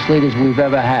strongest leaders we've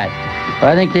ever had. But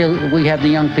I think we have the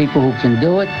young people who can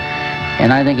do it,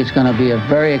 and I think it's going to be a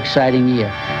very exciting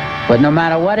year. But no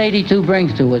matter what 82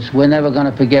 brings to us, we're never going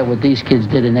to forget what these kids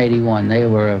did in 81. They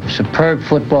were a superb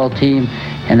football team,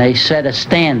 and they set a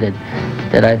standard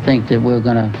that I think that we're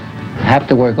going to have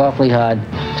to work awfully hard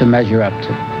to measure up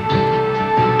to.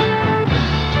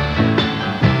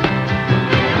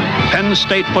 Penn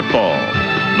State football,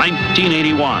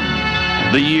 1981.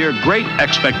 The year great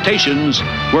expectations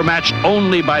were matched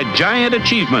only by giant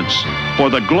achievements for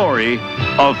the glory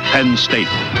of Penn State.